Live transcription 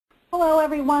Hello,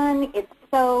 everyone. It's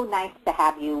so nice to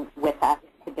have you with us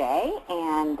today,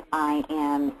 and I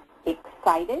am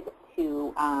excited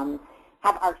to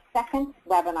have our second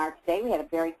webinar today. We had a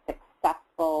very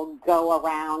successful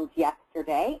go-around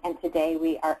yesterday, and today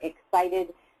we are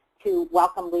excited to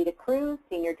welcome Lita Cruz,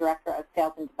 Senior Director of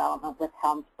Sales and Development with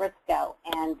Helms Briscoe.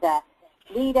 And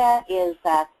Lita is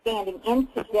standing in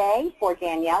today for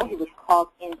Danielle, who was called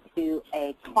into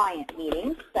a client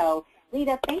meeting. So,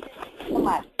 Lita, thank you so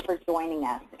much for joining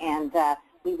us, and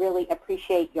we really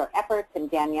appreciate your efforts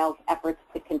and Danielle's efforts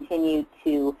to continue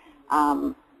to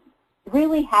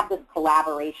really have this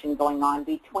collaboration going on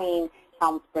between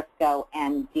Helms Briscoe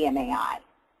and DMAI.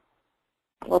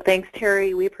 Well, thanks,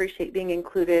 Terry. We appreciate being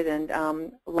included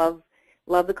and love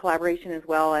the collaboration as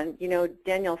well. And, you know,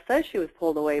 Danielle says she was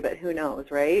pulled away, but who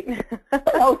knows, right? Who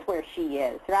knows where she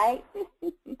is, right?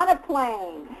 On a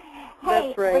plane. Hey,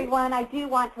 That's right. Everyone, I do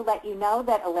want to let you know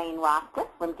that Elaine Rosscliffe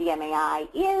from DMAI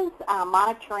is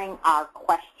monitoring our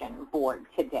question board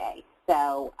today.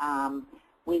 So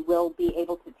we will be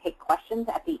able to take questions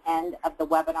at the end of the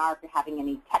webinar. If you're having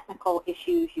any technical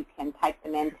issues, you can type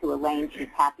them in to Elaine. She's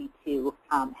happy to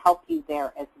help you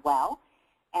there as well.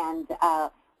 And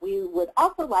we would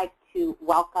also like to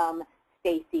welcome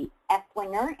Stacy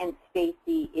Esslinger, and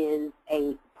Stacy is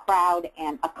a proud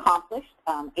and accomplished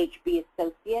HB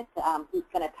associate who's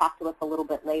going to talk to us a little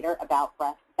bit later about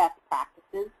best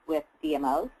practices with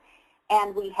DMOs.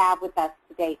 And we have with us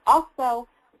today also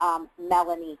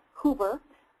Melanie Hoover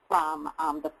from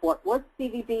the Fort Worth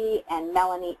CVB, and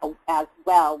Melanie as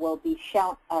well will be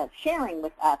sharing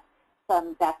with us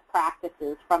some best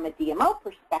practices from a DMO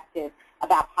perspective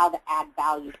about how to add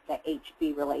value to the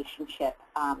HB relationship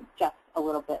just a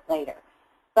little bit later.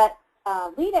 But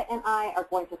Lita and I are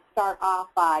going to start off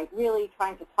by really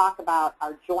trying to talk about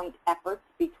our joint efforts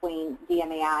between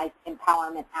DMAI's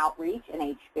Empowerment Outreach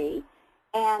and HB,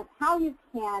 and how you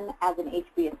can, as an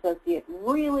HB associate,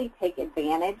 really take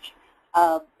advantage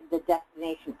of the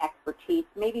destination expertise,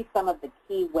 maybe some of the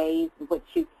key ways in which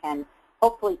you can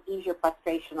hopefully ease your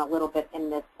frustration a little bit in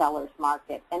this seller's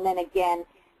market. And then again,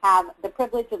 have the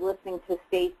privilege of listening to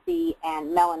Stacy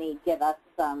and Melanie give us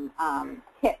some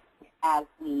tips as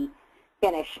we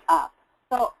finish up.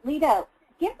 So, Lita,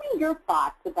 give me your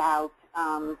thoughts about,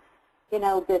 you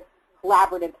know, this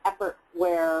collaborative effort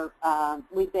where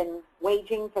we've been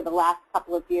waging for the last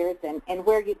couple of years, and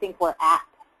where you think we're at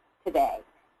today.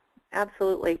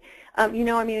 Absolutely. You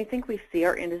know, I mean, I think we see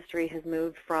our industry has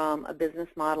moved from a business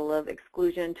model of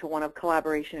exclusion to one of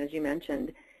collaboration, as you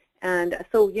mentioned. And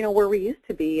so, you know, where we used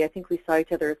to be, I think we saw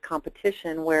each other as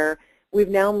competition, where we've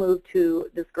now moved to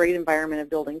this great environment of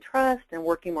building trust and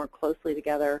working more closely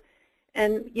together.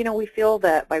 And, you know, we feel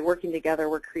that by working together,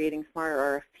 we're creating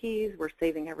smarter RFPs, we're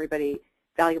saving everybody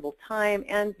valuable time,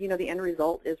 and, you know, the end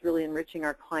result is really enriching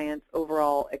our clients'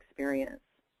 overall experience.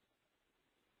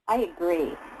 I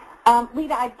agree.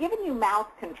 Lita, I've given you mouse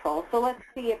control, so let's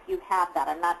see if you have that.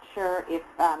 I'm not sure if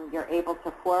you're able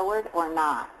to forward or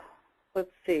not.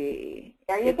 Let's see.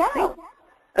 There you go.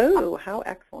 Oh, how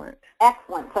excellent.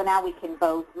 Excellent. So now we can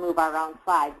both move our own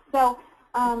slides. So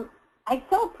I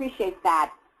so appreciate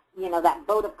that, you know, that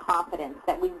vote of confidence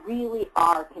that we really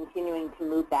are continuing to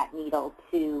move that needle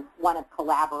to one of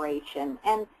collaboration.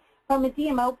 And from a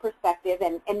DMO perspective,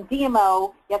 and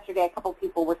DMO, yesterday a couple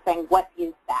people were saying, what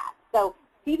is that? So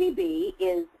CVB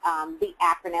is the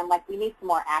acronym, like we need some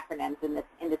more acronyms in this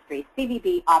industry.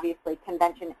 CVB, obviously,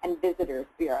 Convention and Visitors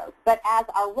Bureaus. But as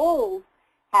our roles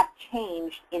have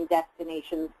changed in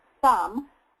destinations, some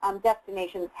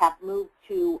destinations have moved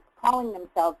to calling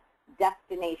themselves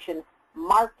destination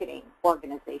marketing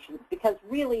organizations, because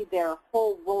really their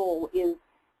whole role is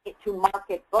to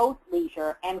market both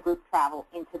leisure and group travel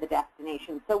into the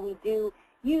destination. So we do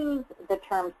use the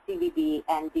terms CVB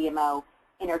and DMO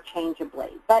interchangeably.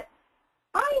 But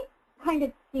I kind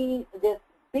of see this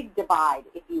big divide,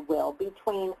 if you will,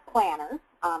 between planners,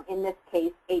 in this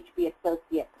case HB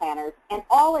associate planners, and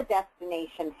all a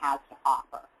destination has to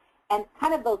offer. And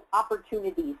kind of those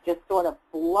opportunities just sort of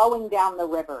flowing down the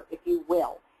river, if you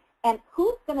will. And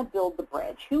who's going to build the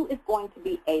bridge? Who is going to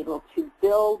be able to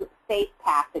build safe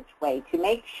passageway to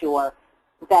make sure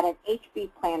that an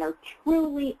HB planner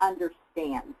truly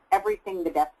understands everything the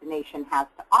destination has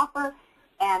to offer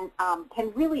and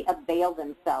can really avail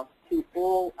themselves to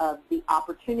all of the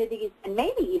opportunities, and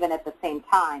maybe even at the same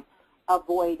time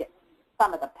avoid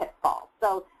some of the pitfalls.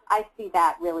 So I see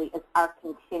that really as our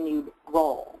continued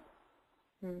role.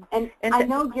 And I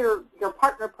know your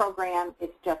partner program is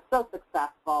just so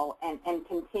successful and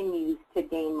continues to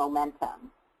gain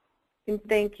momentum.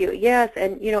 Thank you. Yes,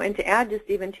 and you know, and to add just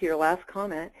even to your last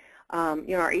comment, You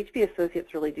know, our HB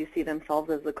associates really do see themselves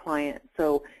as the client.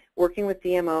 So working with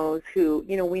DMOs who,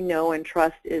 you know, we know and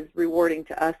trust is rewarding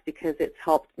to us because it's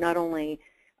helped not only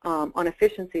on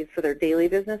efficiencies for their daily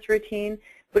business routine,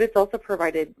 but it's also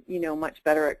provided, you know, much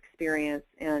better experience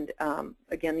and,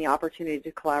 again, the opportunity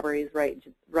to collaborate is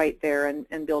right there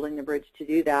and building the bridge to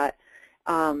do that.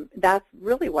 That's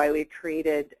really why we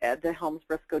created the Helms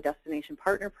Briscoe Destination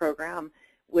Partner Program,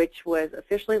 which was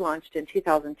officially launched in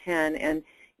 2010. And,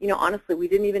 you know, honestly, we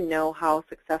didn't even know how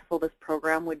successful this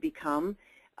program would become.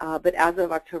 But as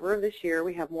of October of this year,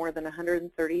 we have more than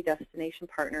 130 destination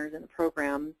partners in the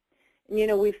program. And, you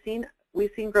know, we've seen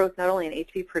growth not only in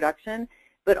HB production,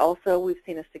 but also we've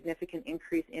seen a significant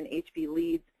increase in HB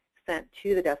leads sent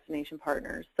to the destination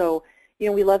partners. So, you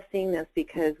know, we love seeing this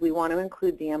because we want to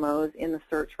include DMOs in the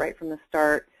search right from the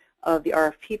start of the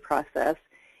RFP process.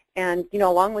 And, you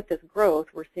know, along with this growth,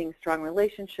 we're seeing strong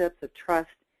relationships of trust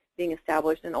being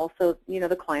established, and also, you know,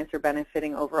 the clients are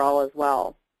benefiting overall as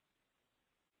well.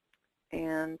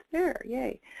 And there,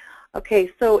 yay.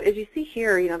 Okay, so as you see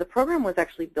here, you know, the program was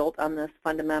actually built on this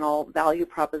fundamental value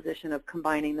proposition of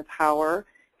combining the power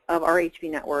of our HB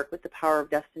network with the power of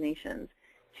destinations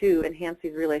to enhance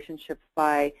these relationships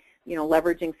by, you know,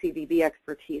 leveraging CVB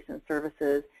expertise and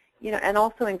services, you know, and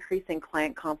also increasing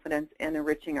client confidence and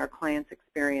enriching our clients'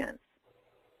 experience.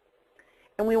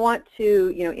 And we want to,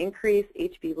 you know, increase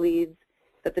HB leads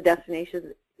that the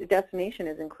destination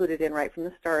is included in right from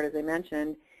the start, as I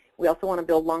mentioned. We also want to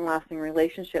build long-lasting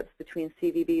relationships between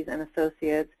CVBs and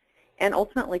associates and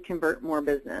ultimately convert more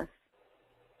business.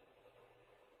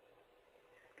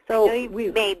 So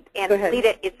we've made, and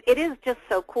Lita, it is just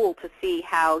so cool to see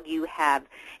how you have,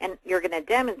 and you're going to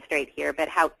demonstrate here, but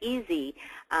how easy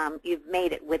you've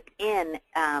made it within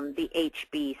the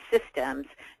HB systems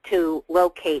to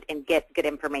locate and get good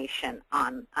information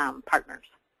on partners.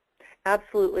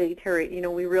 Absolutely, Terry. You know,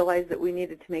 we realized that we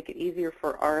needed to make it easier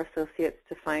for our associates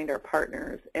to find our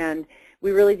partners, and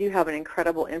we really do have an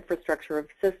incredible infrastructure of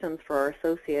systems for our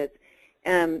associates.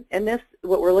 And this,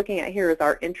 what we're looking at here is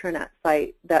our intranet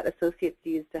site that associates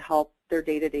use to help their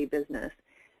day-to-day business.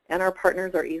 And our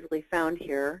partners are easily found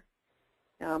here.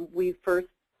 We first,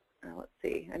 let's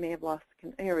see, I may have lost,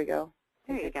 here we go.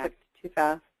 There you go. Too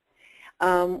fast.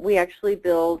 We actually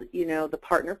build, you know, the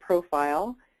partner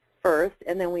profile first,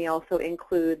 and then we also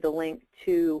include the link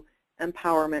to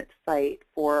empowerMINT site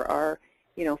for our,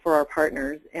 you know, for our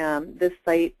partners. This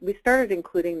site, we started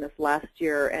including this last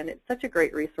year, and it's such a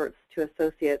great resource to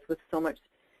associates with so much,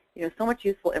 you know, so much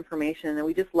useful information, and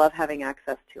we just love having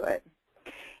access to it.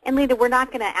 And Lita, we're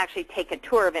not going to actually take a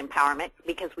tour of empowerMINT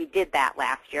because we did that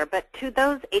last year, but to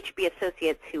those HB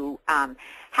associates who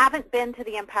haven't been to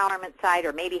the empowerMINT site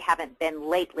or maybe haven't been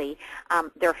lately,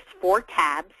 there's 4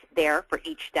 tabs there for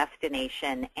each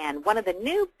destination, and one of the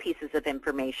new pieces of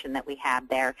information that we have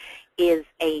there is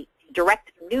a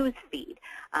direct news feed,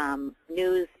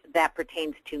 news that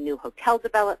pertains to new hotel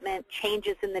development,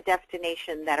 changes in the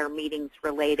destination that are meetings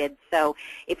related. So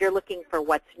if you're looking for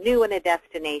what's new in a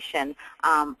destination,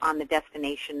 on the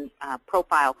destination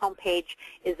profile homepage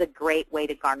is a great way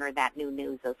to garner that new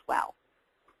news as well.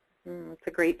 It's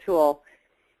a great tool.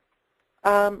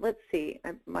 Let's see,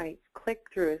 my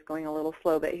click-through is going a little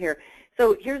slow, but here.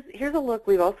 So here's a look.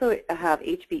 We also have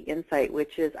HB Insight,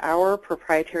 which is our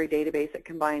proprietary database that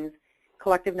combines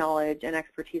collective knowledge and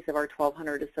expertise of our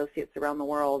 1,200 associates around the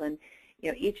world. And, you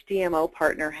know, each DMO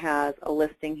partner has a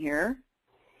listing here.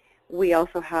 We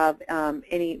also have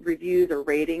any reviews or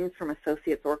ratings from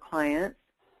associates or clients,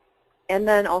 and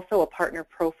then also a partner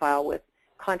profile with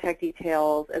contact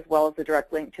details as well as a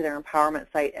direct link to their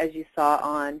empowerMINT site, as you saw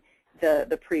on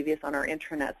the previous on our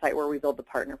intranet site where we build the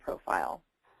partner profile.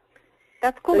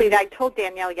 That's cool, Lita. I told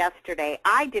Danielle yesterday,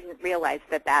 I didn't realize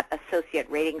that that associate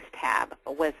ratings tab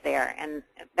was there, and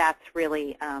that's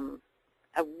really,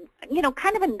 you know,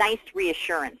 kind of a nice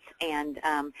reassurance, and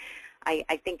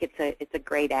I think it's a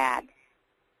great ad.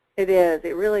 It is.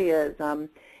 It really is.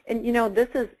 And you know, this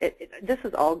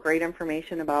is all great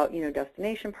information about, you know,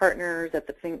 destination partners,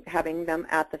 having them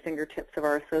at the fingertips of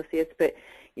our associates. But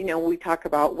you know, we talk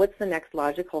about what's the next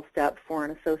logical step for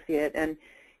an associate, and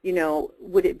you know,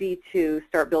 would it be to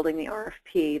start building the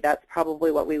RFP? That's probably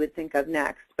what we would think of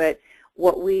next. But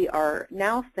what we are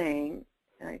now saying,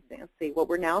 what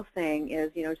we're now saying is,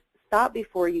 you know, stop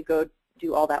before you go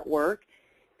do all that work.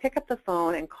 Pick up the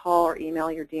phone and call or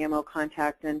email your DMO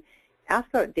contact and ask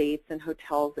about dates and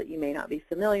hotels that you may not be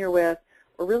familiar with,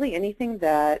 or really anything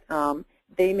that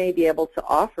they may be able to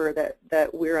offer that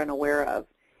we're unaware of.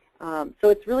 So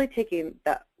it's really taking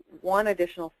that one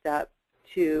additional step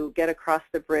to get across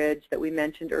the bridge that we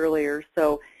mentioned earlier.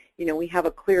 So, we have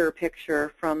a clearer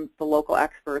picture from the local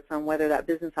experts on whether that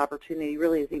business opportunity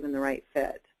really is even the right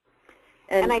fit.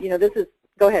 And this is,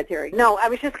 go ahead, Terry. No, I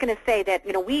was just going to say that,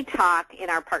 we talk in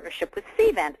our partnership with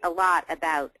CVent a lot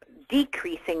about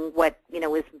decreasing what,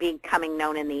 is becoming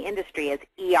known in the industry as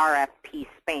ERFP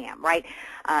spam, right?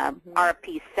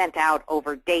 RFPs sent out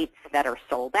over dates that are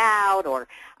sold out, or,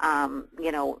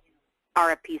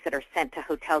 RFPs that are sent to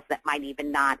hotels that might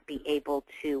even not be able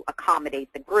to accommodate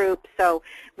the group. So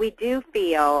we do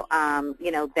feel,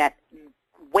 that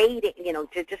waiting,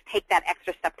 to just take that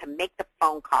extra step to make the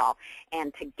phone call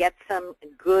and to get some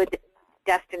good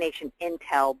destination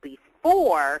intel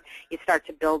before you start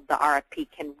to build the RFP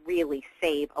can really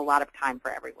save a lot of time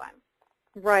for everyone.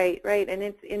 Right, and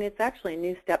it's actually a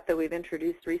new step that we've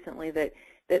introduced recently that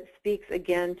speaks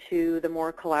again to the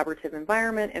more collaborative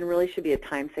environment and really should be a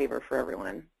time saver for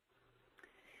everyone.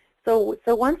 So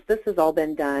once this has all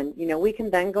been done, we can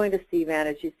then go into CVent,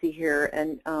 as you see here,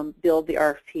 and build the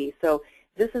RFP. So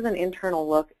this is an internal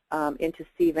look into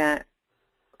CVent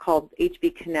called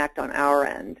HB Connect on our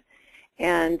end.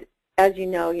 And as you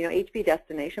know, HB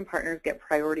destination partners get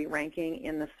priority ranking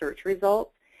in the search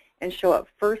results and show up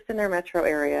first in their metro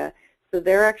area. So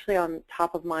they're actually on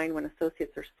top of mind when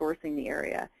associates are sourcing the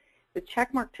area. The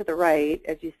check mark to the right,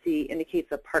 as you see,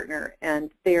 indicates a partner,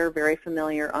 and they are very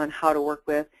familiar on how to work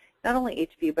with not only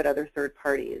HB but other third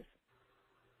parties.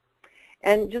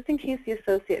 And just in case the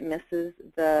associate misses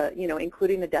the,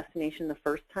 including the destination the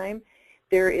first time,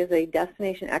 there is a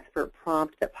destination expert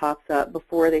prompt that pops up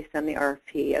before they send the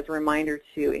RFP as a reminder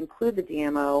to include the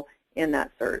DMO in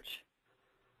that search.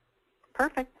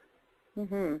 Perfect.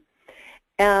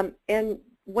 And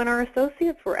when our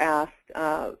associates were asked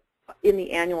in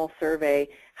the annual survey,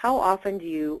 how often do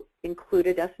you include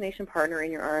a destination partner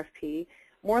in your RFP,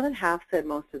 more than half said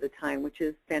most of the time, which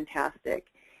is fantastic.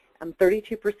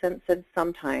 32% said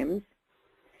sometimes.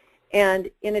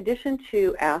 And in addition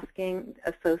to asking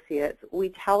associates, we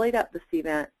tallied up the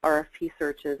CVent RFP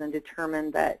searches and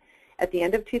determined that at the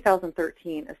end of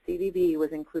 2013, a CVB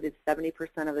was included 70%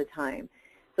 of the time.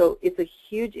 So it's a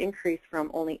huge increase from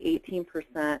only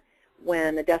 18%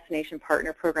 when the Destination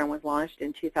Partner Program was launched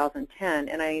in 2010.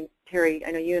 And Terry,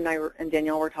 I know you and and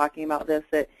Danielle were talking about this,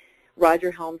 that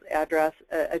Roger Helms addressed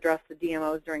the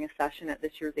DMOs during a session at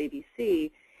this year's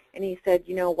ABC, and he said,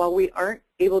 while we aren't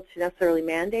able to necessarily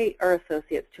mandate our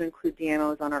associates to include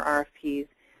DMOs on our RFPs,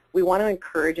 we want to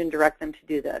encourage and direct them to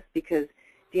do this because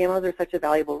DMOs are such a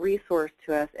valuable resource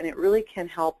to us, and it really can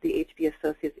help the HB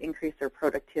associates increase their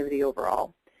productivity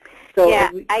overall. So yeah,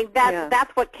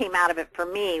 that's what came out of it for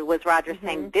me was Roger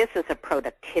saying this is a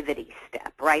productivity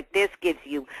step, right? This gives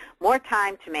you more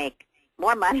time to make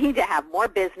more money, to have more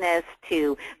business,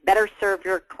 to better serve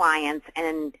your clients,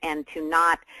 and to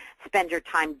not spend your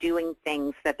time doing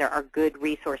things that there are good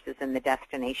resources in the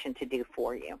destination to do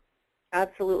for you.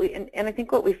 Absolutely, and I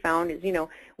think what we found is,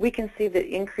 we can see the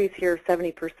increase here of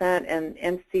 70%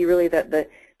 and see really that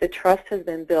the trust has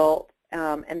been built,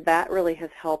 and that really has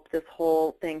helped this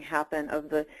whole thing happen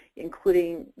of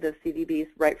including the CVBs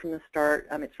right from the start.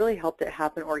 It's really helped it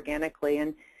happen organically,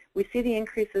 and we see the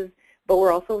increases, but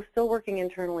we're also still working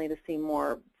internally to see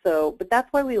more. But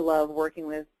that's why we love working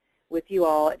with you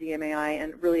all at DMAI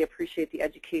and really appreciate the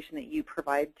education that you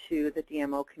provide to the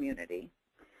DMO community.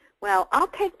 Well, I'll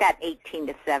take that 18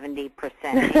 to 70%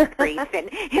 increase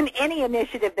in any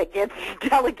initiative that gets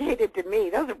delegated to me.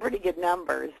 Those are pretty good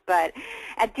numbers. But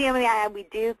at DMAI, we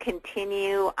do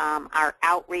continue our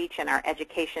outreach and our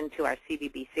education to our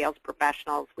CVB sales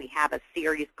professionals. We have a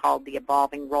series called The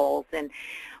Evolving Roles, and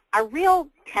our real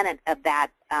tenet of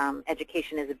that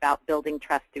education is about building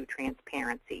trust through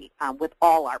transparency with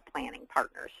all our planning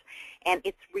partners. And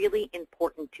it's really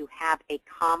important to have a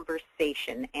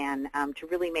conversation and to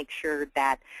really make sure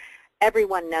that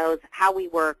everyone knows how we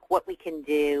work, what we can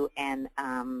do, and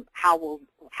how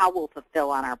we'll fulfill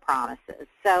on our promises.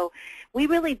 So we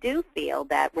really do feel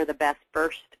that we're the best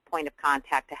first point of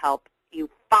contact to help you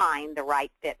find the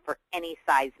right fit for any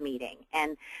size meeting.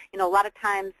 And, a lot of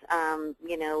times,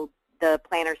 the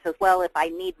planner says, well, if I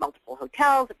need multiple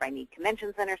hotels, if I need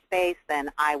convention center space,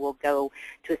 then I will go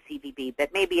to a CVB.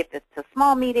 But maybe if it's a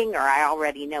small meeting or I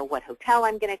already know what hotel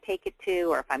I'm going to take it to,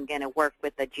 or if I'm going to work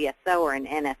with a GSO or an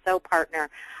NSO partner,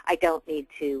 I don't need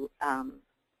to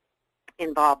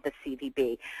involve the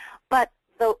CVB. But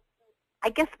I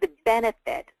guess the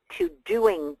benefit to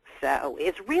doing so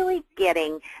is really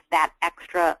getting that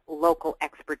extra local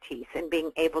expertise and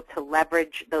being able to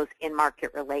leverage those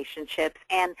in-market relationships.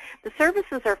 And the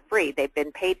services are free. They've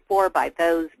been paid for by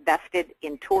those vested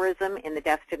in tourism in the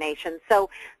destination. So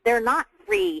they're not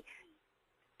free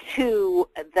to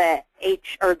the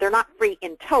they're not free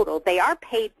in total. They are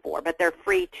paid for, but they're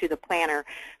free to the planner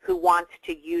who wants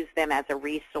to use them as a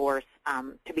resource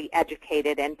to be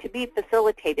educated and to be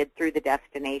facilitated through the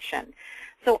destination.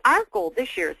 So our goal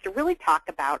this year is to really talk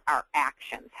about our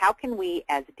actions. How can we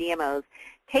as DMOs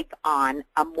take on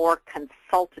a more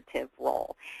consultative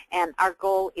role? And our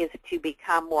goal is to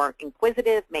become more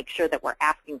inquisitive, make sure that we're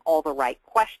asking all the right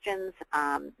questions,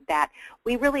 that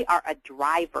we really are a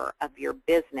driver of your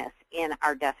business in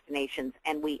our destinations,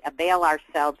 and we avail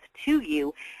ourselves to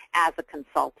you as a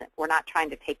consultant. We're not trying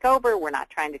to take over. We're not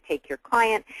trying to take your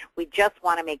client. We just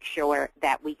want to make sure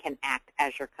that we can act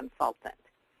as your consultant.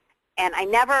 And I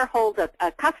never hold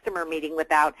a customer meeting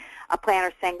without a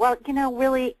planner saying, well, you know,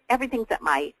 really, everything's at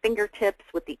my fingertips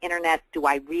with the Internet. Do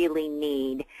I really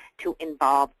need to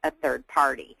involve a third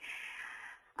party?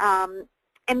 And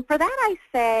for that I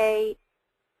say,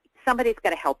 somebody's got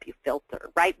to help you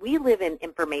filter, right? We live in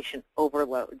information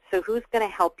overload. So who's going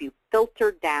to help you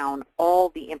filter down all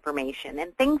the information?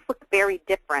 And things look very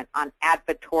different on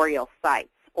advertorial sites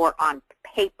or on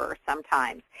paper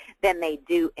sometimes than they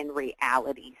do in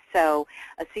reality. So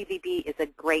a CVB is a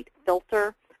great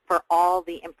filter for all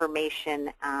the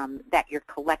information that you're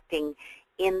collecting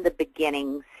in the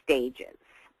beginning stages.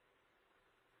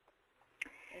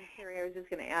 And Terry, I was just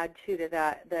going to add too to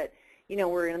that, you know,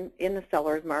 we're in the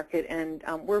seller's market, and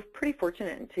we're pretty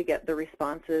fortunate to get the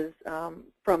responses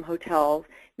from hotels,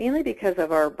 mainly because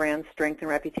of our brand strength and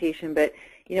reputation. But,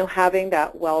 you know, having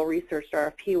that well-researched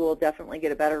RFP will definitely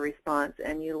get a better response,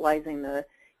 and utilizing the,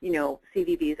 you know,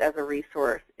 CVBs as a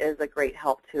resource is a great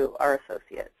help to our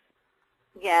associates.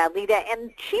 Yeah, Lita,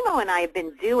 and Chimo and I have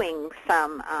been doing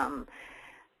some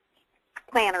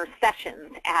planner sessions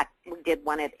we did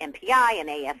one at MPI and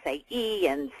ASAE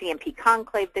and CMP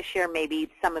Conclave this year.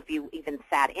 Maybe some of you even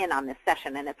sat in on this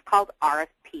session, and it's called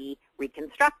RFP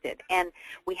Reconstructed. And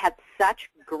we had such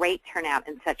great turnout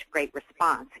and such great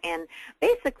response. And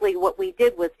basically what we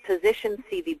did was position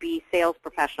CVB sales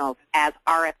professionals as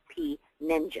RFP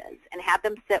ninjas and have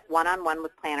them sit one-on-one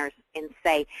with planners and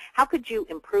say, how could you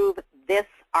improve this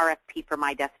RFP for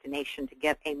my destination to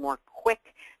get a more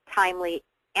quick, timely,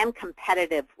 and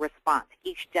competitive response.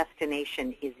 Each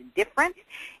destination is different,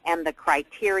 and the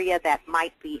criteria that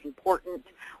might be important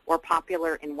or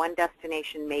popular in one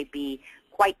destination may be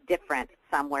quite different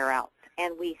somewhere else.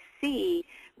 And we see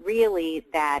really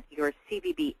that your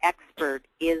CVB expert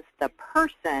is the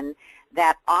person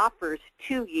that offers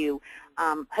to you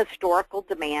historical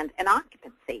demand and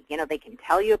occupancy. You know, they can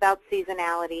tell you about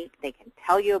seasonality. They can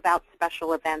tell you about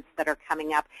special events that are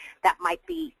coming up that might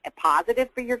be a positive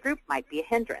for your group, might be a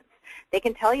hindrance. They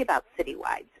can tell you about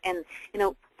citywides. And, you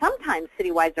know, sometimes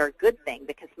citywides are a good thing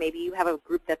because maybe you have a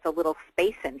group that's a little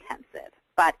space intensive.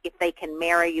 But if they can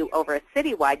marry you over a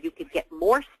citywide, you could get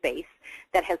more space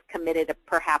that has committed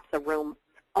perhaps a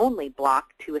room-only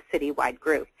block to a citywide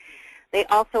group. They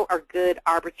also are good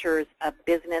arbiters of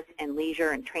business and leisure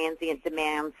and transient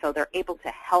demand, so they're able to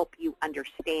help you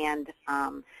understand,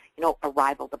 you know,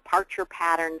 arrival departure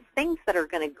patterns, things that are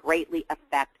going to greatly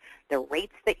affect the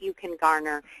rates that you can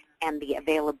garner and the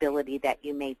availability that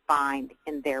you may find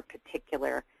in their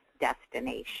particular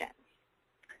destination.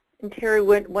 And Terry,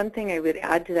 one thing I would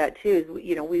add to that too is,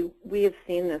 you know, we have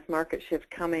seen this market shift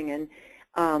coming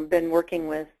and been working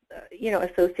with you know,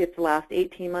 associates the last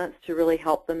 18 months to really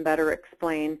help them better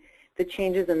explain the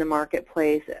changes in the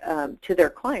marketplace to their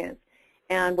clients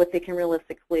and what they can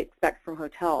realistically expect from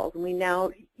hotels. And we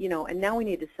now, you know, now we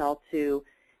need to sell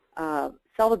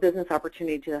the business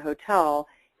opportunity to the hotel,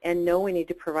 and know we need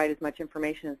to provide as much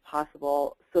information as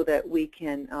possible so that we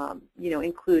can, you know,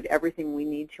 include everything we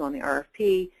need to on the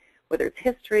RFP, whether it's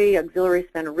history, auxiliary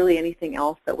spend, or really anything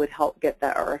else that would help get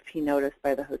that RFP noticed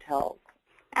by the hotels.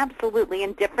 Absolutely,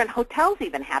 and different hotels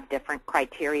even have different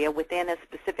criteria within a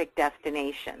specific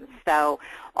destination. So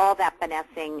all that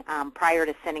finessing prior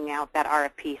to sending out that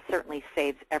RFP certainly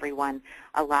saves everyone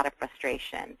a lot of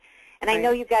frustration. And I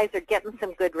know you guys are getting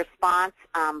some good response,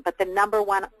 but the number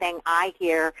one thing I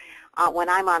hear when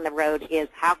I'm on the road is,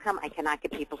 how come I cannot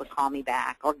get people to call me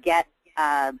back or get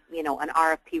you know, an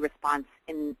RFP response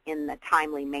in a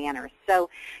timely manner. So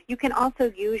you can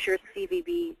also use your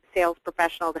CVB sales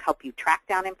professional to help you track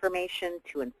down information,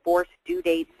 to enforce due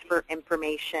dates for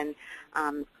information,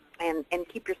 and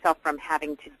keep yourself from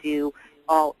having to do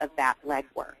all of that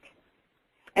legwork.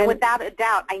 And without a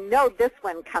doubt, I know this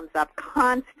one comes up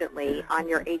constantly on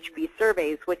your HB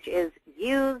surveys, which is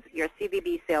use your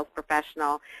CVB sales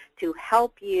professional to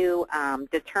help you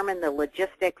determine the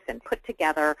logistics and put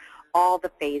together all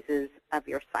the phases of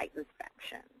your site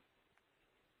inspection.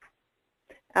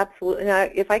 Absolutely. Now,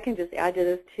 if I can just add to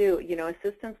this too,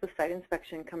 assistance with site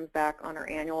inspection comes back on our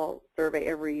annual survey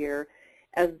every year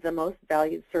as the most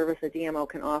valued service a DMO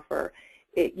can offer.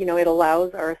 It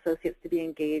allows our associates to be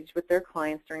engaged with their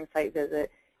clients during site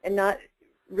visit and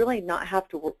they don't have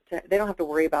to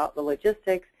worry about the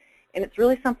logistics. And it's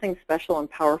really something special and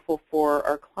powerful for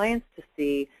our clients to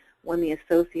see when the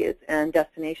associates and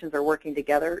destinations are working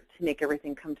together to make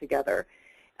everything come together.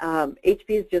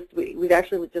 We've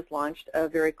actually just launched a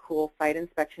very cool site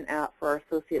inspection app for our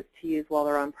associates to use while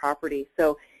they're on property.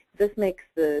 So this makes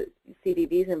the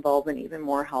CVB's involvement even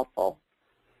more helpful.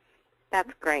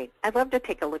 That's great. I'd love to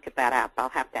take a look at that app. I'll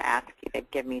have to ask you to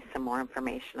give me some more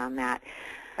information on that.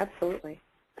 Absolutely.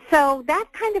 So that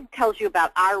kind of tells you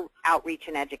about our outreach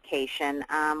and education.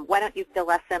 Why don't you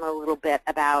fill us in a little bit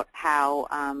about how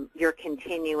you're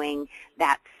continuing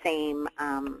that same,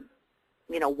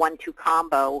 1-2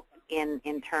 combo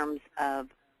in terms of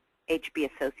HB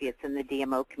associates in the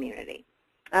DMO community?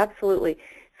 Absolutely.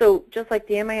 So just like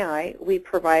DMAI, we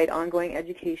provide ongoing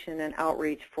education and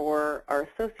outreach for our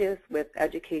associates with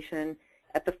education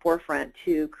at the forefront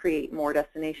to create more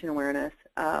destination awareness.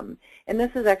 And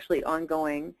this is actually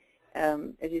ongoing.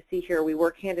 As you see here, we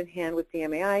work hand in hand with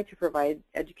DMAI to provide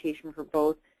education for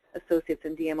both associates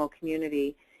and DMO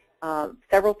community.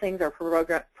 Several things our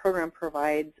program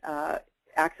provides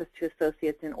access to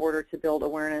associates in order to build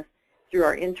awareness through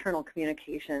our internal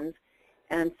communications.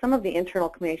 And some of the internal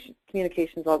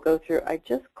communications I'll go through, I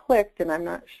just clicked and I'm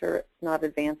not sure it's not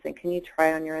advancing. Can you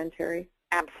try on your end, Terry?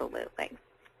 Absolutely.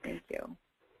 Thank you.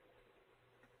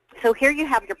 So here you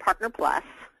have your Partner Plus.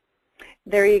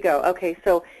 There you go. Okay,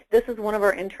 so this is one of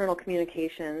our internal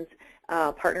communications,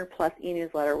 Partner Plus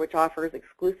e-newsletter, which offers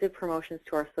exclusive promotions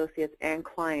to our associates and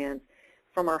clients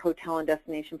from our hotel and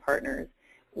destination partners.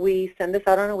 We send this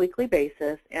out on a weekly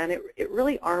basis, and it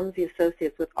really arms the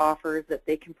associates with offers that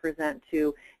they can present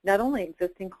to not only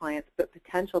existing clients, but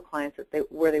potential clients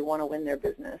where they want to win their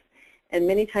business. And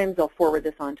many times they'll forward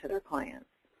this on to their clients.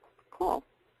 Cool.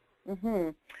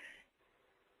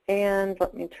 And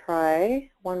let me try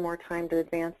one more time to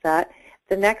advance that.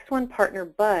 The next one, Partner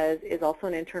Buzz, is also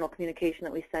an internal communication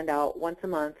that we send out once a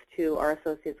month to our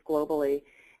associates globally.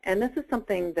 And this is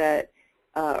something that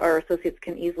our associates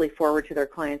can easily forward to their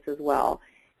clients as well.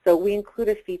 So we include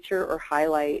a feature or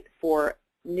highlight for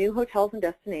new hotels and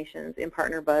destinations in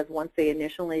Partner Buzz once they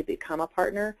initially become a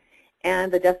partner, and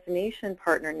the destination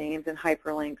partner names and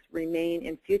hyperlinks remain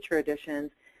in future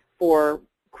editions for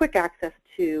quick access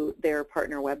to their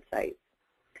partner websites.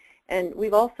 And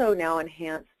we've also now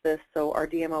enhanced this so our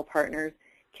DMO partners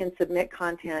can submit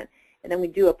content, and then we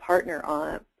do a partner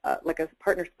on like a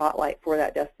partner spotlight for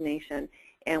that destination.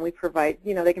 And we provide,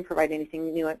 they can provide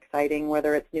anything new and exciting,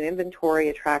 whether it's new inventory,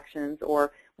 attractions,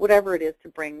 or whatever it is to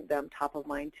bring them top of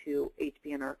mind to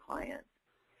HB and our clients.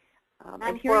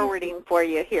 I'm forwarding for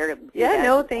you here. Yeah,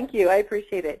 no, thank you. I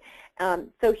appreciate it.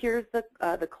 So here's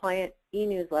the client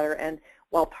e-newsletter, and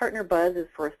while Partner Buzz is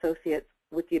for associates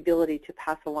with the ability to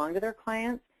pass along to their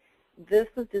clients, this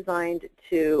was designed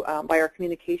to by our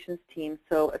communications team,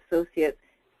 so associates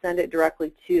send it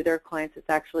directly to their clients. It's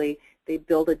actually, they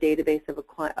build a database of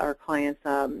our clients'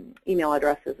 email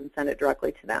addresses and send it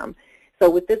directly to them. So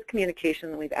with this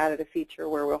communication, we've added a feature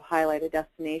where we'll highlight a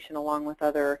destination along with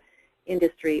other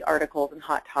industry articles and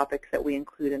hot topics that we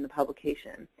include in the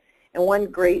publication. And one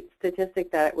great statistic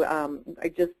that I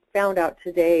just found out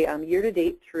today,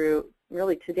 year-to-date through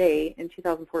really today in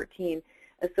 2014,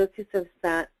 associates have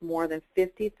sent more than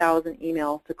 50,000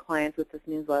 emails to clients with this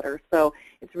newsletter. So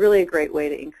it's really a great way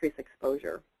to increase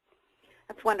exposure.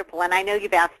 That's wonderful. And I know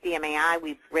you've asked DMAI.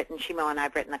 We've written, Shimo and I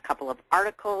have written a couple of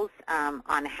articles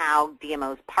on how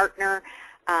DMOs partner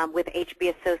with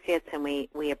HB associates, and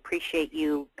we appreciate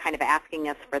you kind of asking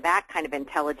us for that kind of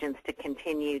intelligence to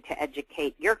continue to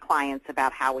educate your clients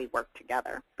about how we work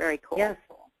together. Very cool. Yes.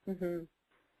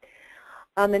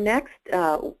 The next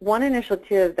one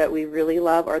initiative that we really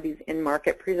love are these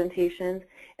in-market presentations,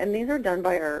 and these are done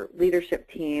by our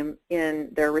leadership team in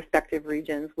their respective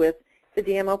regions with the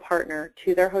DMO partner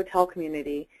to their hotel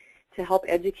community to help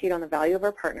educate on the value of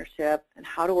our partnership and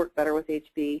how to work better with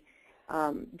HB.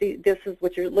 This is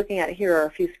what you're looking at here are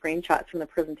a few screenshots from the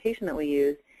presentation that we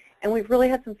used, and we've really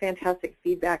had some fantastic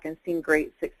feedback and seen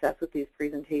great success with these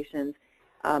presentations.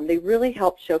 They really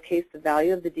help showcase the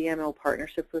value of the DMO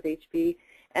partnerships with HB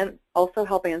and also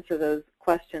help answer those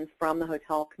questions from the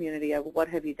hotel community of what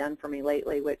have you done for me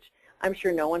lately, which I'm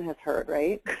sure no one has heard,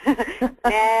 right?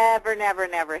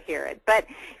 Never hear it. But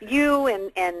you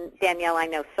and Danielle, I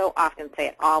know, so often say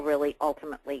it all really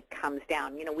ultimately comes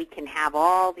down. We can have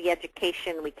all the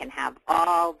education, we can have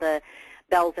all the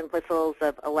bells and whistles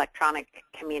of electronic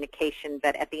communication,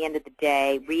 but at the end of the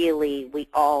day, really, we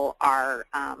all are,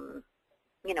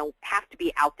 have to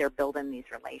be out there building these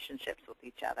relationships with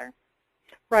each other.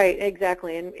 Right,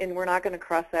 exactly, and we're not going to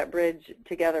cross that bridge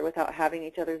together without having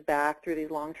each other's back through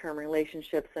these long-term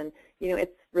relationships, and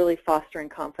it's really fostering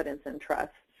confidence and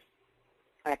trust.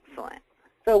 Excellent.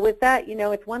 So with that,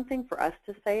 it's one thing for us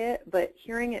to say it, but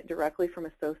hearing it directly from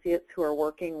associates who are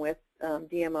working with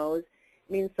DMOs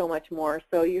means so much more.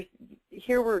 So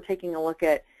here we're taking a look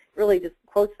at really just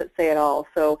quotes that say it all.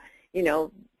 So,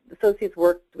 associates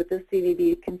worked with this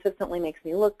CVB consistently makes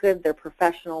me look good. They're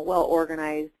professional,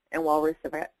 well-organized, and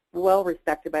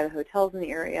well-respected by the hotels in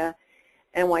the area.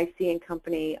 NYC and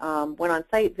company went on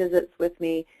site visits with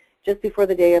me. Just before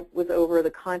the day was over,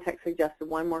 the contact suggested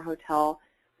one more hotel.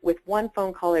 With one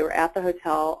phone call, they were at the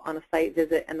hotel on a site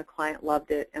visit, and the client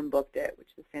loved it and booked it, which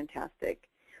is fantastic.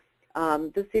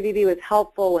 The CVB was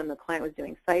helpful when the client was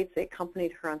doing sites. They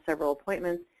accompanied her on several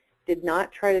appointments, did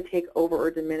not try to take over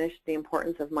or diminish the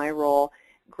importance of my role.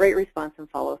 Great response and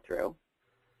follow-through.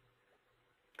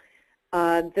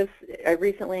 I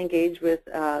recently engaged with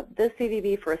this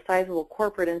CVB for a sizable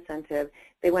corporate incentive.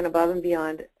 They went above and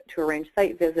beyond to arrange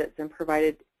site visits and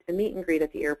provided a meet and greet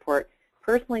at the airport,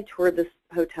 personally toured the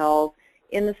hotels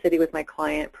in the city with my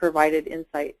client, provided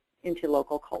insight into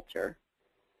local culture.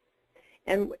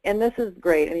 And this is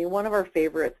great. I mean, one of our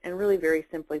favorites, and really very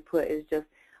simply put, is just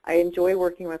I enjoy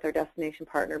working with our destination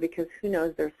partner because who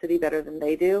knows their city better than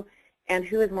they do, and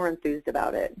who is more enthused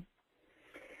about it.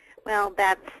 Well,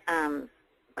 that's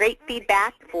great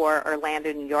feedback for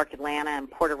Orlando, New York, Atlanta, and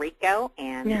Puerto Rico,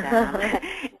 and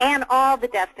and all the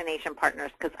destination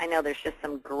partners, because I know there's just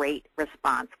some great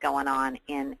response going on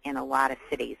in a lot of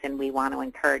cities, and we want to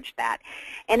encourage that.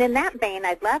 And in that vein,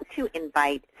 I'd love to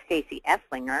invite Stacy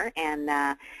Esslinger,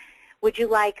 and would you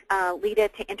like Lita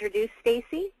to introduce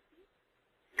Stacy?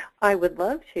 I would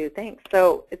love to, thanks.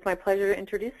 So it's my pleasure to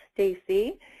introduce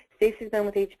Stacy. Stacy's been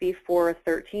with HB for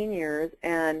 13 years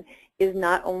and is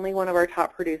not only one of our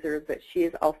top producers, but she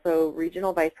is also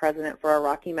Regional Vice President for our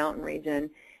Rocky Mountain region.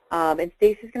 And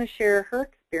Stacy's going to share her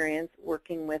experience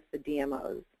working with the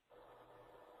DMOs.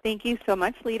 Thank you so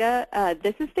much, Lita.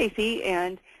 This is Stacy,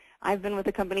 and I've been with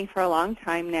the company for a long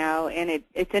time now, and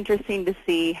it's interesting to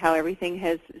see how everything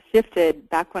has shifted.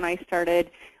 Back when I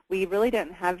started, we really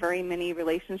didn't have very many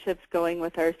relationships going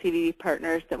with our CVB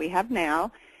partners that we have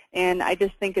now, and I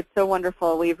just think it's so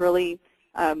wonderful. We've really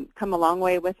come a long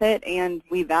way with it, and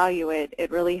we value it.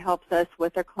 It really helps us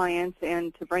with our clients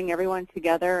and to bring everyone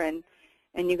together, and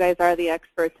you guys are the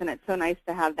experts, and it's so nice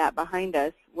to have that behind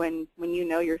us when you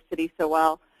know your city so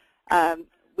well.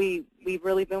 We've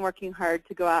really been working hard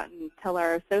to go out and tell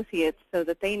our associates so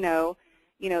that they know,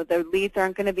 their leads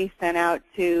aren't going to be sent out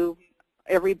to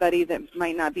everybody that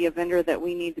might not be a vendor that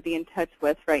we need to be in touch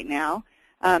with right now.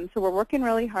 So we're working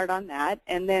really hard on that.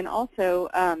 And then also,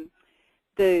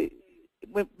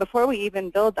 before we even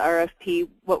build the RFP,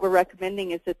 what we're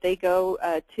recommending is that they go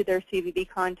to their CVB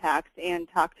contacts and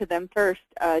talk to them first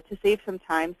to save some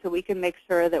time so we can make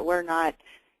sure that we're not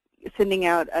sending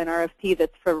out an RFP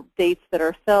that's for dates that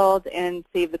are filled and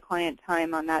save the client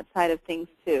time on that side of things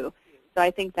too. So I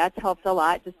think that's helped a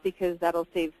lot just because that'll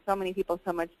save so many people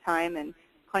so much time, and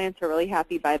clients are really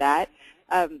happy by that.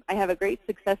 I have a great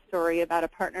success story about a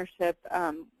partnership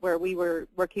where we were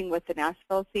working with the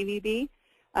Nashville CVB.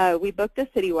 We booked a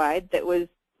citywide that was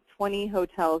 20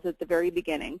 hotels at the very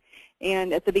beginning,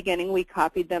 and at the beginning we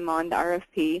copied them on the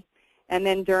RFP, and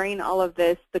then during all of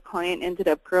this the client ended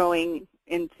up growing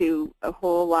into a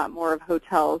whole lot more of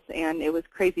hotels, and it was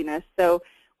craziness. So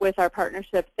with our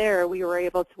partnership there, we were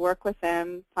able to work with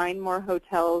them, find more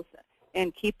hotels,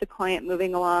 and keep the client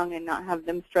moving along and not have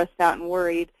them stressed out and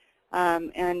worried.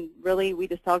 And really, we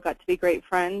just all got to be great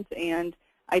friends, and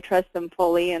I trust them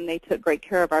fully, and they took great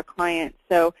care of our clients.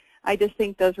 So I just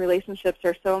think those relationships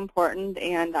are so important,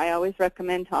 and I always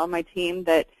recommend to all my team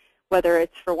that whether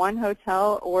it's for one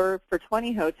hotel or for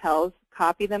 20 hotels,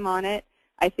 copy them on it.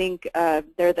 I think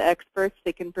they're the experts.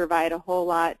 They can provide a whole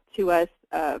lot to us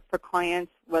for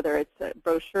clients, whether it's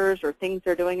brochures or things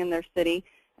they're doing in their city,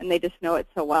 and they just know it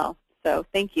so well. So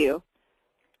thank you.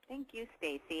 Thank you,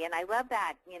 Stacy. And I love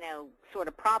that, sort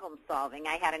of problem solving.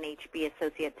 I had an HB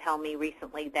associate tell me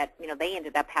recently that, they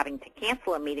ended up having to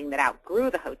cancel a meeting that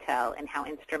outgrew the hotel, and how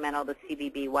instrumental the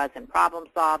CVB was in problem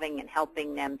solving and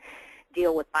helping them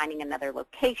deal with finding another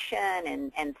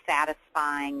location and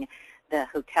satisfying the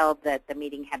hotel that the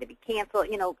meeting had to be canceled.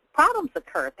 Problems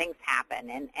occur, things happen,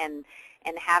 and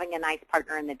having a nice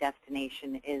partner in the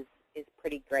destination is is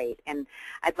pretty great. And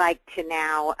I'd like to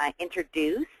now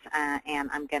introduce, and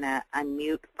I'm going to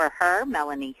unmute for her,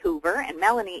 Melanie Hoover. And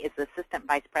Melanie is the Assistant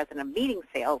Vice President of Meeting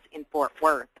Sales in Fort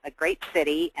Worth, a great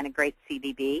city and a great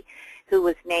CVB, who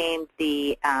was named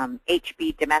the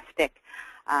HB Domestic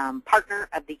Partner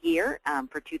of the Year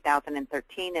for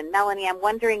 2013. And Melanie, I'm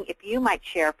wondering if you might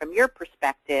share from your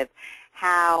perspective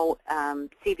how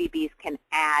CVBs can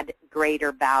add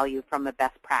greater value from a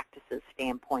best practices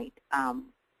standpoint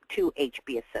to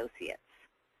HB associates.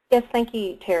 Yes, thank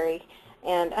you, Terry.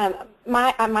 And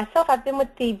myself, I've been with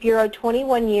the Bureau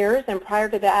 21 years, and prior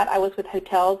to that, I was with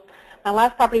hotels. My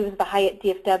last property was the Hyatt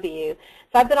DFW.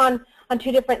 So I've been on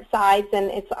 2 different sides,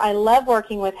 and I love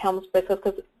working with Helms Briscoe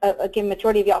because, again,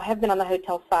 majority of y'all have been on the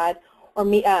hotel side or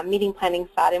meeting planning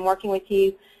side, and working with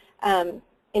you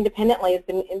independently has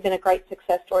been a great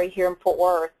success story here in Fort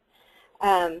Worth.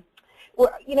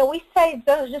 We say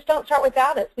just don't start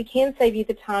without us. We can save you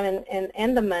the time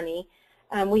and the money.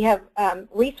 We have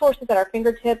resources at our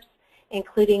fingertips,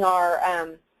 including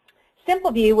our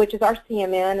Simple View, which is our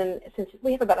CMN, and since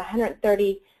we have about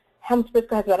 130, Helms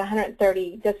Briscoe has about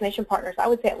 130 destination partners, I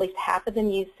would say at least half of them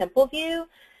use Simple View.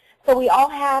 So we all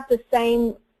have the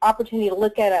same opportunity to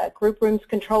look at a group rooms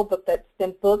control book that's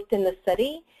been booked in the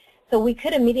city. So we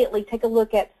could immediately take a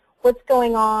look at what's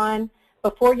going on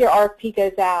before your RFP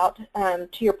goes out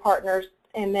to your partners,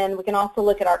 and then we can also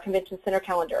look at our convention center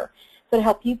calendar so to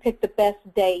help you pick the best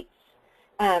dates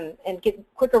and get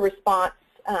quicker response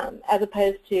as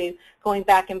opposed to going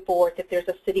back and forth if there's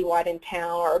a citywide in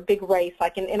town or a big race,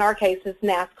 like in our case it's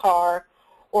NASCAR,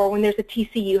 or when there's a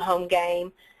TCU home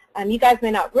game. You guys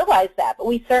may not realize that, but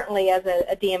we certainly as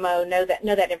a DMO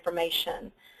know that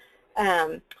information.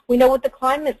 We know what the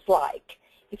climate's like.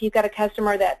 If you've got a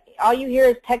customer that all you hear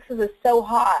is Texas is so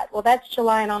hot, well, that's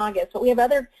July and August. But we have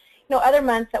other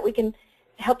months that we can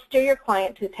help steer your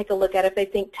client to take a look at if they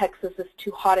think Texas is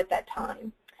too hot at that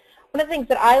time. One of the things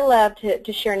that I love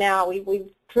to share now, we've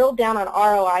drilled down on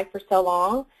ROI for so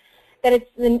long that it's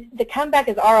the comeback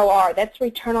is ROR. That's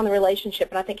return on the relationship,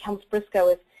 and I think Helms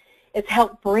Briscoe has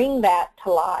helped bring that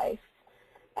to life.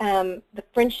 The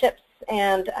friendships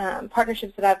and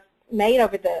partnerships that I've made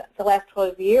over the last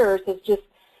 12 years is just,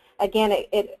 again,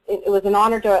 it was an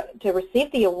honor to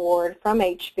receive the award from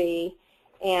HB,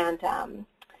 and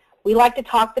we like to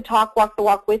talk the talk, walk the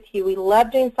walk with you. We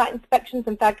love doing site inspections.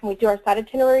 In fact, when we do our site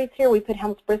itineraries here, we put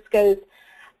Helms Briscoe's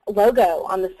logo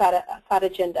on the site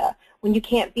agenda. When you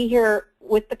can't be here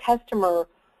with the customer,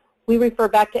 we refer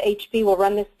back to HB. We'll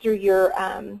run this through your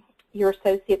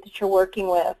associate that you're working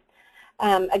with.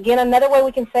 Again, another way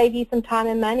we can save you some time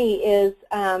and money is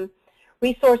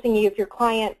resourcing you if your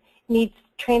client needs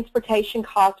transportation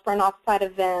costs for an off-site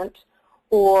event,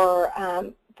 or,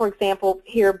 for example,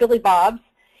 here, Billy Bob's,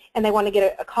 and they want to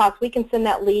get a cost. We can send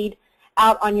that lead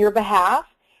out on your behalf.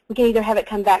 We can either have it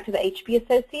come back to the HB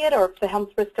associate, or if the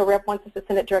Helms Briscoe rep wants us to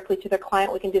send it directly to their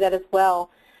client, we can do that as well.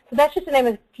 So that's just to name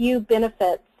a few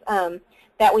benefits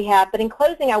that we have. But in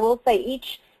closing, I will say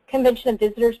each Convention and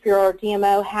Visitors Bureau, or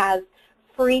DMO, has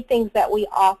free things that we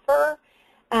offer,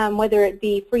 whether it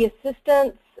be free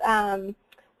assistance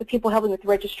with people helping with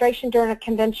registration during a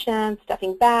convention,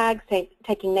 stuffing bags,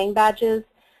 taking name badges.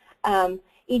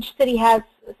 Each city has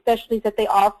specialties that they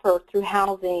offer through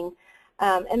housing.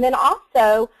 And then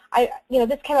also,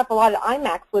 this came up a lot at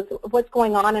IMAX, was what's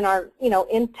going on in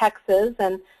in Texas.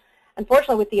 And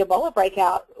unfortunately, with the Ebola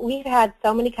breakout, we've had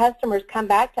so many customers come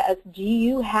back to us. Do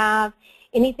you have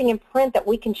anything in print that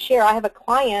we can share? I have a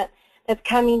client that's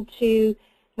coming to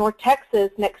North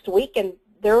Texas next week, and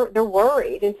they're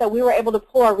worried. And so we were able to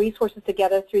pull our resources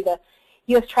together through the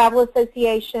U.S. Travel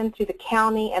Association, through the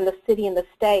county and the city and the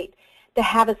state, to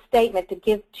have a statement to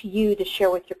give to you to share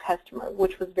with your customer,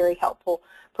 which was very helpful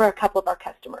for a couple of our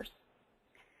customers.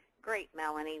 Great,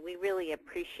 Melanie. We really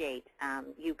appreciate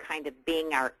you kind of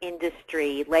being our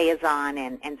industry liaison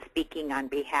and speaking on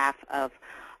behalf of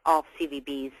all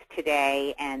CVBs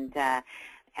today. And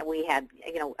we had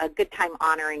a good time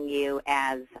honoring you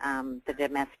as the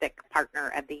Domestic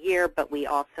Partner of the Year, but we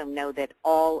also know that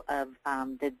all of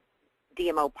the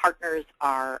DMO partners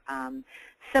are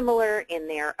similar in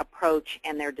their approach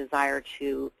and their desire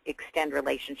to extend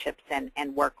relationships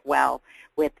and work well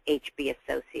with HB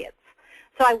associates.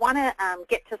 So I want to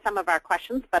get to some of our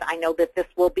questions, but I know that this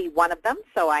will be one of them,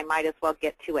 so I might as well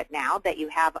get to it now. That you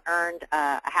have earned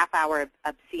a half hour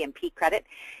of CMP credit.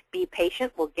 Be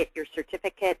patient. We'll get your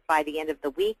certificate by the end of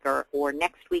the week or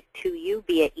next week to you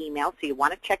via email, so you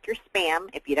want to check your spam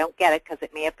if you don't get it, because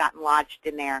it may have gotten lodged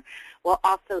in there. We'll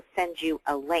also send you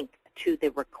a link to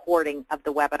the recording of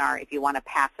the webinar if you want to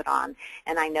pass it on.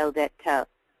 And I know that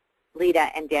Lita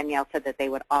and Danielle said that they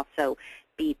would also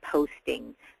be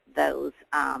posting those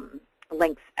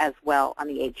links as well on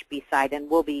the HB side, and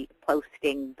we'll be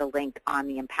posting the link on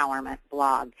the Empowerment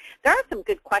blog. There are some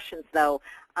good questions, though.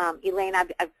 Elaine,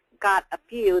 I've got a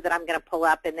few that I'm going to pull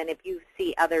up, and then if you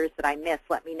see others that I miss,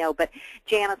 let me know. But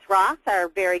Janice Ross, our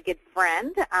very good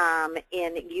friend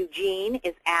in Eugene,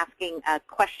 is asking a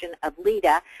question of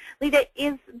Lita. Lita,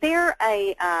 is there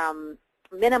a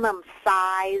minimum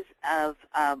size of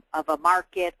a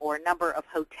market or number of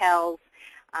hotels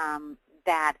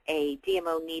that a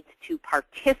DMO needs to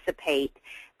participate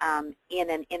in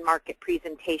an in-market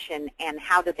presentation, and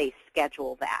how do they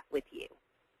schedule that with you?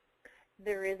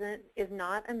 There is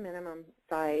not a minimum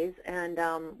size, and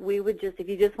we would just, if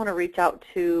you just want to reach out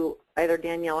to either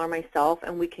Danielle or myself,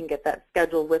 and we can get that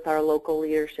scheduled with our local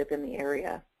leadership in the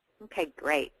area. Okay,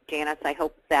 great. Janice, I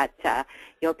hope that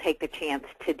you'll take a chance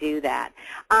to do that.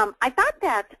 I thought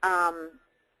that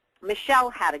Michelle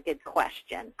had a good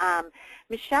question.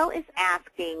 Michelle is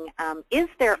asking, is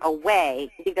there a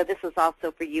way, because this is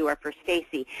also for you or for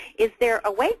Stacy, is there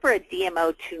a way for a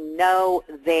DMO to know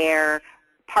their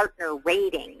partner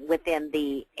rating within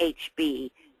the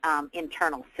HB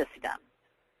internal system?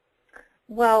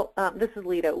 Well, this is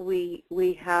Lita.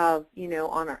 We have,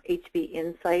 on our HB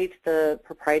Insight, the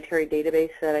proprietary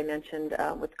database that I mentioned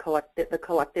with the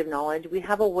collective knowledge, we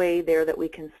have a way there that we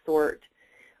can sort,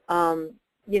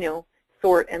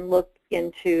 sort and look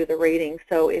into the rating.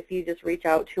 So if you just reach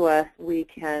out to us, we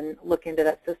can look into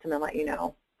that system and let you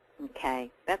know. Okay,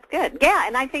 that's good. Yeah,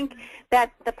 and I think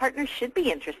that the partners should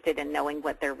be interested in knowing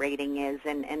what their rating is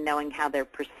and knowing how they're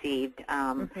perceived.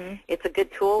 It's a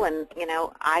good tool, and,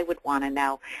 I would want to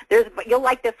know. You'll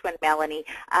like this one, Melanie.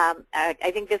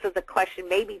 I think this is a question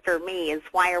maybe for me, is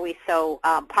why are we so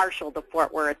partial to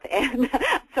Fort Worth? And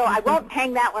so I won't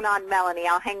hang that one on Melanie.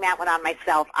 I'll hang that one on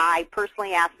myself. I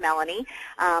personally asked Melanie,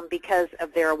 because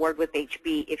of their award with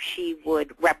HB, if she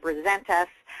would represent us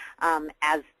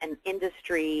as an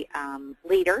industry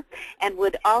leader, and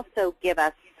would also give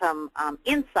us some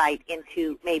insight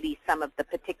into maybe some of the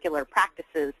particular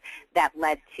practices that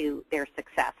led to their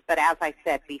success. But as I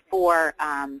said before,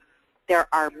 there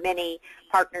are many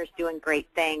partners doing great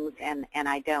things, and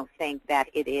I don't think that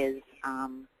it is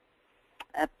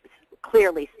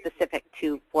clearly specific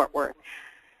to Fort Worth.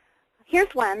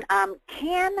 Here's one.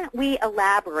 Can we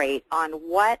elaborate on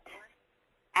what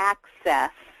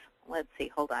access, let's see,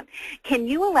 hold on. Can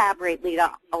you elaborate,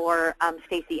 Lita or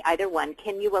Stacy, either one,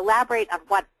 can you elaborate on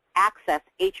what access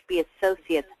HB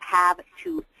associates have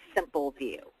to Simple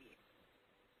View?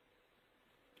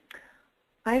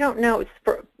 I don't know. It's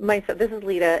for myself. This is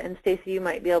Lita, and Stacy, you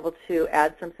might be able to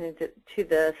add something to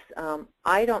this.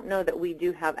 I don't know that we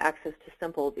do have access to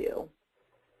Simple View.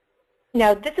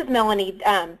 No, this is Melanie.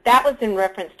 That was in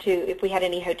reference to if we had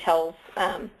any hotels,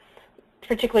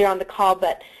 particularly on the call,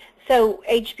 but so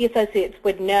HB associates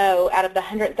would know out of the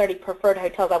 130 preferred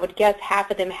hotels, I would guess half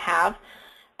of them have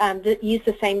use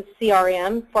the same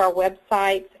CRM for our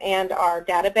websites and our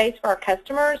database for our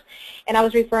customers. And I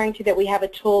was referring to that we have a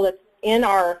tool that's in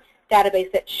our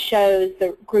database that shows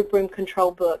the group room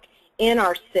control book in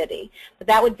our city. But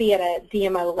that would be at a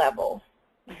DMO level.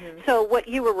 So what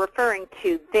you were referring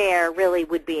to there really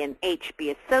would be an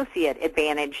HB associate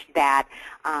advantage that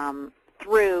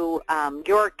through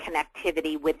your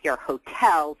connectivity with your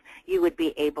hotels, you would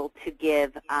be able to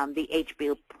give the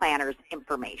HB planners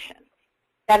information.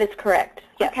 That is correct.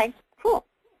 Yes. Okay, cool.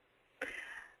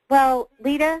 Well,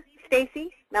 Lita,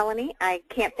 Stacy, Melanie, I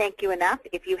can't thank you enough.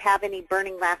 If you have any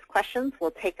burning last questions,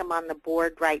 we'll take them on the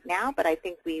board right now, but I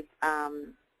think we've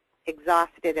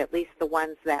exhausted at least the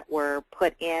ones that were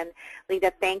put in.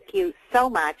 Lita, thank you so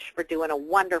much for doing a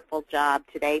wonderful job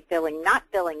today, not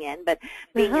filling in, but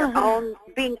being your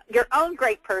own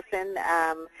great person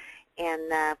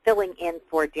and filling in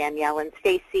for Danielle. And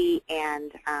Stacy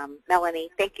and Melanie,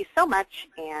 thank you so much,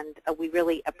 and we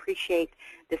really appreciate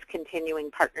this continuing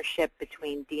partnership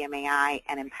between DMAI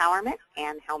and Empowerment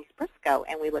and Helms Briscoe,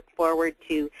 and we look forward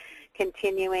to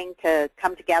continuing to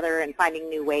come together and finding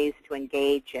new ways to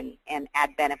engage and add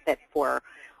benefit for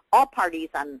all parties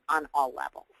on all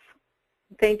levels.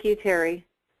 Thank you, Terry.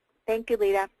 Thank you,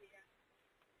 Lita.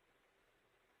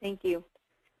 Thank you.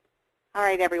 All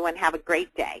right, everyone, have a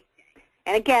great day.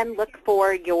 And again, look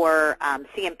for your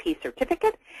CMP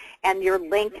certificate and your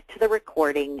link to the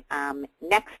recording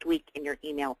next week in your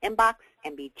email inbox,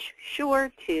 and be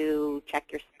sure to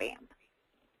check your spam.